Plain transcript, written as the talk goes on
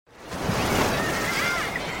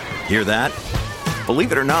Hear that?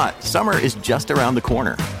 Believe it or not, summer is just around the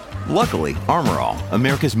corner. Luckily, Armor All,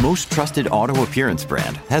 America's most trusted auto appearance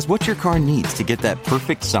brand, has what your car needs to get that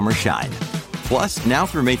perfect summer shine. Plus, now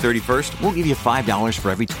through May 31st, we'll give you $5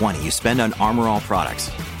 for every $20 you spend on Armor All products.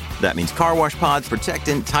 That means car wash pods,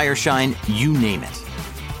 protectant, tire shine, you name it.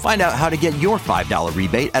 Find out how to get your $5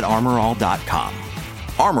 rebate at armorall.com.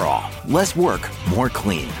 Armor All, less work, more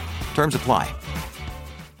clean. Terms apply.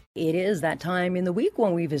 It is that time in the week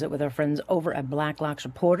when we visit with our friends over at Blacklock's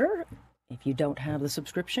Reporter. If you don't have the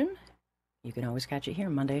subscription, you can always catch it here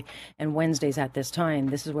Monday and Wednesdays at this time.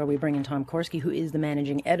 This is where we bring in Tom Korski, who is the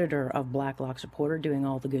managing editor of Blacklock's Reporter, doing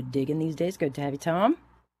all the good digging these days. Good to have you, Tom.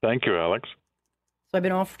 Thank you, Alex. So I've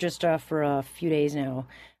been off just for a few days now,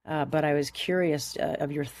 but I was curious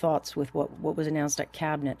of your thoughts with what was announced at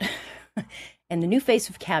Cabinet and the new face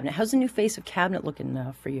of Cabinet. How's the new face of Cabinet looking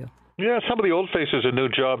for you? Yeah, some of the old faces and new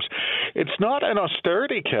jobs. It's not an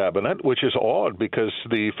austerity cabinet, which is odd because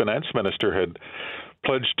the finance minister had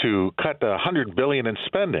pledged to cut $100 billion in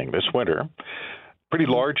spending this winter. Pretty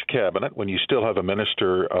large cabinet when you still have a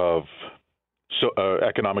minister of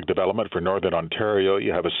economic development for Northern Ontario.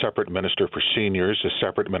 You have a separate minister for seniors, a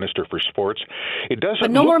separate minister for sports. It doesn't. But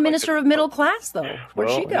no more minister of middle class, though. Where'd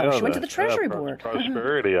she go? She went to the Treasury Board.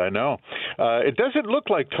 Prosperity, I know. It doesn't look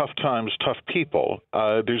like tough times, tough people.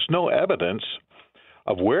 There's no evidence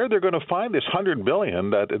of where they're going to find this $100 billion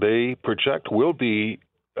that they project will be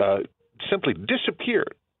simply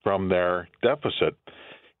disappeared from their deficit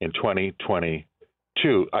in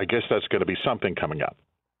 2022. I guess that's going to be something coming up.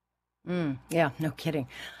 Yeah, no kidding.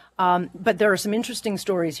 But there are some interesting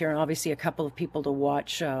stories here, and obviously a couple of people to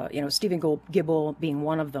watch. Stephen Guilbeault being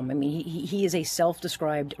one of them. I mean, he is a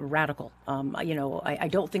self-described radical. I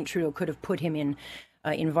don't think Trudeau could have put him in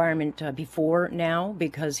environment before now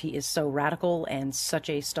because he is so radical and such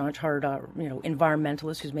a staunch, hard,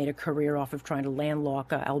 environmentalist who's made a career off of trying to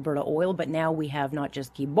landlock Alberta oil. But now we have not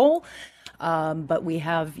just Guilbeault, but we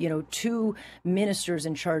have, two ministers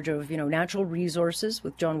in charge of, natural resources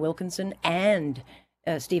with John Wilkinson and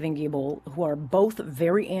Stephen Guilbeault, who are both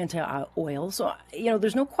very anti-oil. So,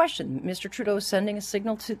 there's no question Mr. Trudeau is sending a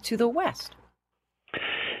signal to the West.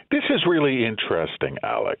 This is really interesting,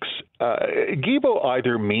 Alex. Guilbeault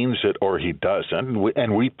either means it or he doesn't,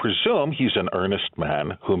 and we presume he's an earnest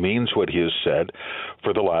man who means what he has said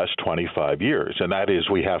for the last 25 years, and that is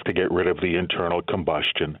we have to get rid of the internal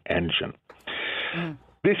combustion engine.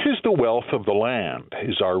 This is the wealth of the land,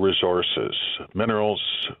 is our resources, minerals,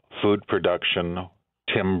 food production,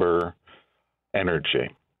 timber, energy.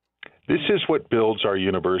 This is what builds our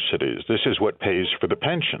universities. This is what pays for the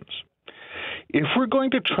pensions. If we're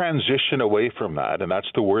going to transition away from that, and that's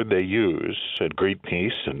the word they use at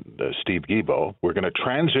Greenpeace and Steve Guilbeault, we're going to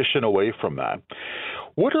transition away from that.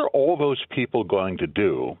 What are all those people going to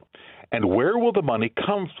do, and where will the money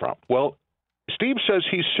come from? Well, Steve says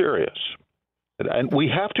he's serious, and we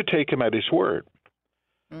have to take him at his word.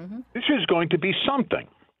 This is going to be something.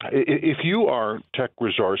 If you are Teck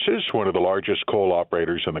Resources, one of the largest coal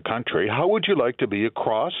operators in the country, how would you like to be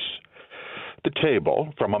across the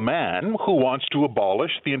table from a man who wants to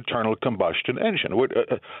abolish the internal combustion engine?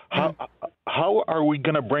 How are we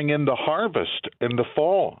going to bring in the harvest in the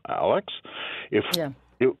fall, Alex?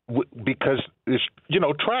 Because it's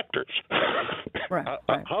tractors. Right.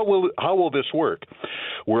 How will this work?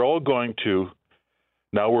 We're all going to.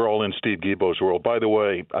 Now we're all in Steve Guilbeault's world. By the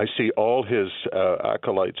way, I see all his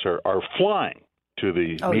acolytes are flying to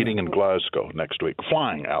the meeting in Glasgow next week.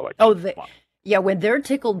 Flying, Alex. Yeah, when they're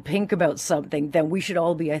tickled pink about something, then we should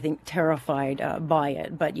all be, I think, terrified by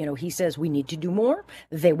it. But, he says we need to do more.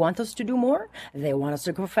 They want us to do more. They want us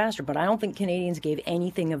to go faster. But I don't think Canadians gave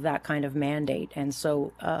anything of that kind of mandate. And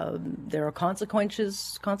so there are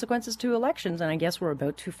consequences to elections. And I guess we're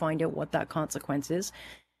about to find out what that consequence is.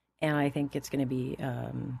 And I think it's going to be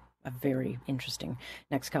a very interesting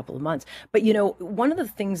next couple of months. But, one of the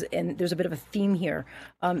things, and there's a bit of a theme here,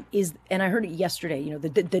 is, and I heard it yesterday,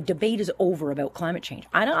 the debate is over about climate change.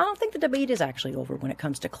 I don't think the debate is actually over when it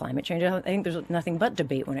comes to climate change. I think there's nothing but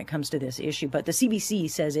debate when it comes to this issue. But the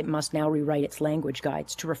CBC says it must now rewrite its language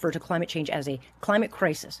guides to refer to climate change as a climate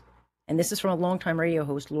crisis. And this is from a longtime radio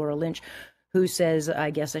host, Laura Lynch, who says, I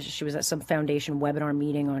guess she was at some foundation webinar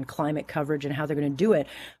meeting on climate coverage and how they're going to do it.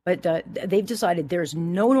 But they've decided there's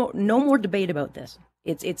no more debate about this.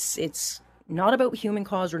 It's not about human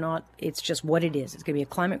cause or not. It's just what it is. It's going to be a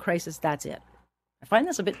climate crisis. That's it. I find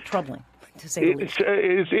this a bit troubling, to say the least.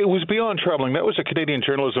 It was beyond troubling. That was a Canadian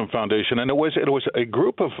Journalism Foundation, and it was a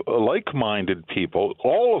group of like-minded people,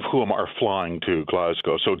 all of whom are flying to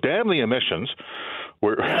Glasgow. So damn the emissions.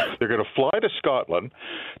 Where they're going to fly to Scotland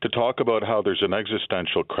to talk about how there's an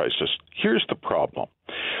existential crisis. Here's the problem.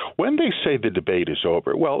 When they say the debate is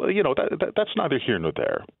over, well, that's neither here nor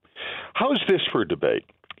there. How's this for debate?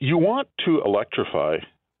 You want to electrify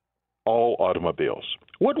all automobiles.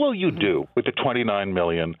 What will you do with the 29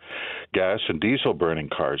 million gas and diesel burning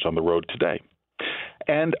cars on the road today?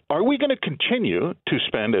 And are we going to continue to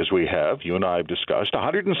spend, as we have, you and I have discussed,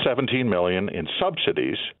 $117 million in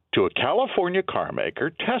subsidies to a California car maker,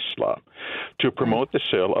 Tesla, to promote the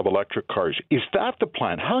sale of electric cars? Is that the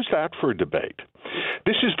plan? How's that for a debate?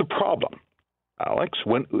 This is the problem, Alex.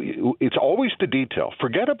 When it's always the detail.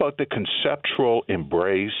 Forget about the conceptual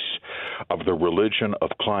embrace of the religion of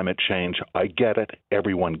climate change. I get it.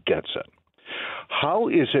 Everyone gets it. How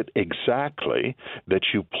is it exactly that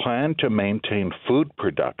you plan to maintain food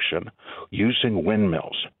production using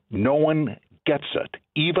windmills? No one gets it.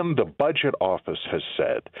 Even the budget office has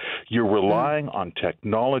said you're relying on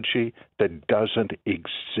technology that doesn't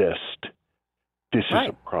exist. This is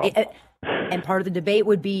a problem. And part of the debate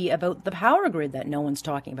would be about the power grid that no one's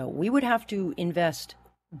talking about. We would have to invest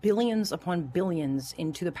billions upon billions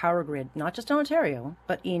into the power grid, not just in Ontario,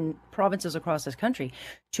 but in provinces across this country,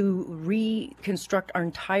 to reconstruct our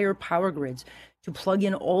entire power grids, to plug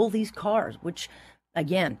in all these cars, which,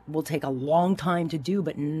 again, will take a long time to do,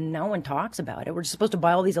 but no one talks about it. We're just supposed to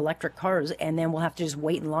buy all these electric cars, and then we'll have to just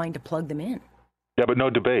wait in line to plug them in. Yeah, but no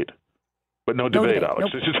debate. No debate, Alex.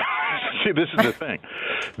 Nope. See, this is the thing.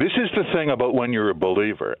 This is the thing about when you're a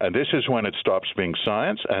believer, and this is when it stops being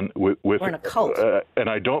science. And we're in a cult. And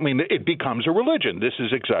I don't mean it becomes a religion. This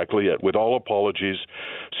is exactly it. With all apologies,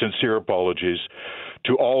 sincere apologies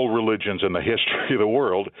to all religions in the history of the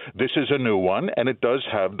world, this is a new one, and it does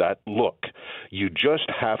have that look. You just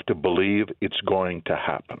have to believe it's going to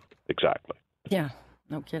happen. Exactly. Yeah.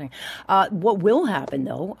 No kidding. What will happen,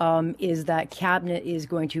 though, is that Cabinet is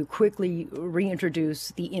going to quickly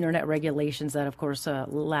reintroduce the internet regulations that, of course,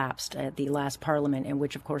 lapsed at the last Parliament, and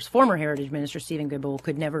which, of course, former Heritage Minister Stephen Guilbeault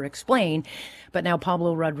could never explain. But now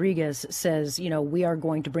Pablo Rodriguez says, we are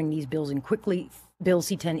going to bring these bills in quickly. Bill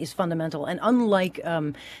C-10 is fundamental. And unlike,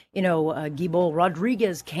 Guilbeault,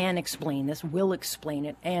 Rodriguez can explain this, will explain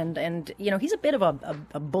it. And he's a bit of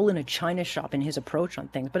a bull in a china shop in his approach on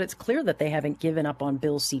things. But it's clear that they haven't given up on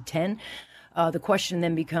Bill C-10. The question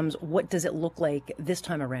then becomes, what does it look like this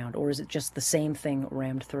time around? Or is it just the same thing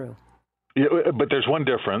rammed through? Yeah, but there's one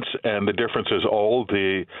difference, and the difference is all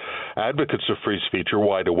the advocates of free speech are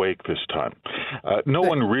wide awake this time. No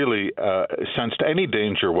one really sensed any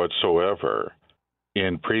danger whatsoever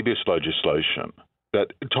in previous legislation that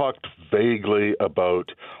talked vaguely about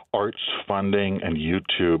arts funding and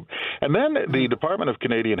YouTube. And then the Department of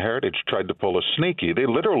Canadian Heritage tried to pull a sneaky. They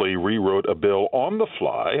literally rewrote a bill on the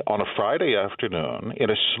fly on a Friday afternoon in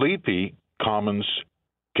a sleepy Commons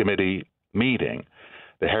Committee meeting,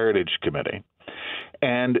 the Heritage Committee.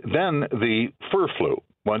 And then the fur flew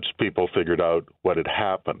once people figured out what had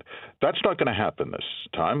happened. That's not going to happen this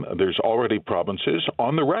time. There's already provinces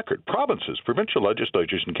on the record, provincial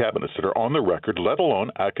legislatures and cabinets that are on the record, let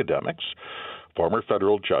alone academics, former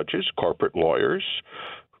federal judges, corporate lawyers,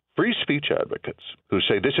 free speech advocates who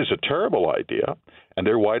say this is a terrible idea, and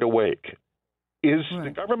they're wide awake. Is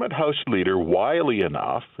the government House leader wily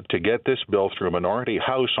enough to get this bill through a minority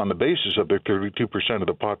House on the basis of their 32% of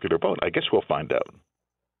the popular vote? I guess we'll find out.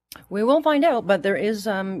 We will find out, but there is,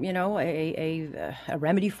 a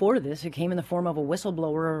remedy for this. It came in the form of a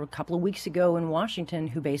whistleblower a couple of weeks ago in Washington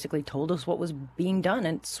who basically told us what was being done,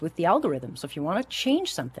 and it's with the algorithms. So if you want to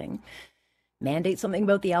change something, mandate something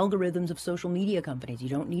about the algorithms of social media companies. You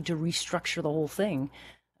don't need to restructure the whole thing.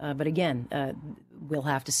 But again, we'll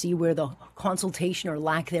have to see where the consultation or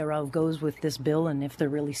lack thereof goes with this bill, and if they're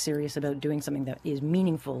really serious about doing something that is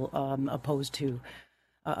meaningful, opposed to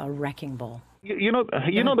a wrecking ball.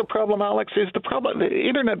 The problem, Alex, is the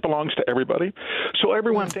internet belongs to everybody, so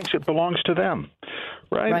everyone thinks it belongs to them,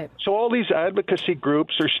 right? So all these advocacy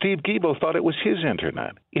groups, or Steve Guilbeault thought it was his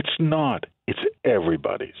internet. It's not. It's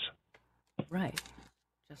everybody's. Right.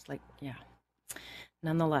 Just like, yeah.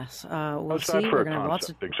 Nonetheless, we'll see. We're going to have lots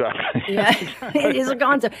of exactly. Yeah, it is a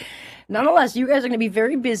concept. Nonetheless, you guys are going to be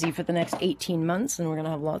very busy for the next 18 months, and we're going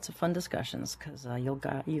to have lots of fun discussions because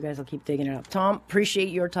you guys will keep digging it up. Tom, appreciate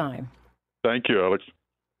your time. Thank you, Alex.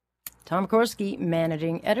 Tom Korski,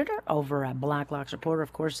 managing editor over at Blacklock's Reporter.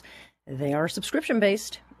 Of course, they are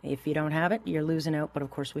subscription-based. If you don't have it, you're losing out. But of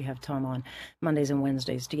course, we have Tom on Mondays and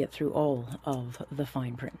Wednesdays to get through all of the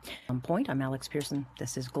fine print. On Point, I'm Alex Pearson.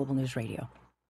 This is Global News Radio.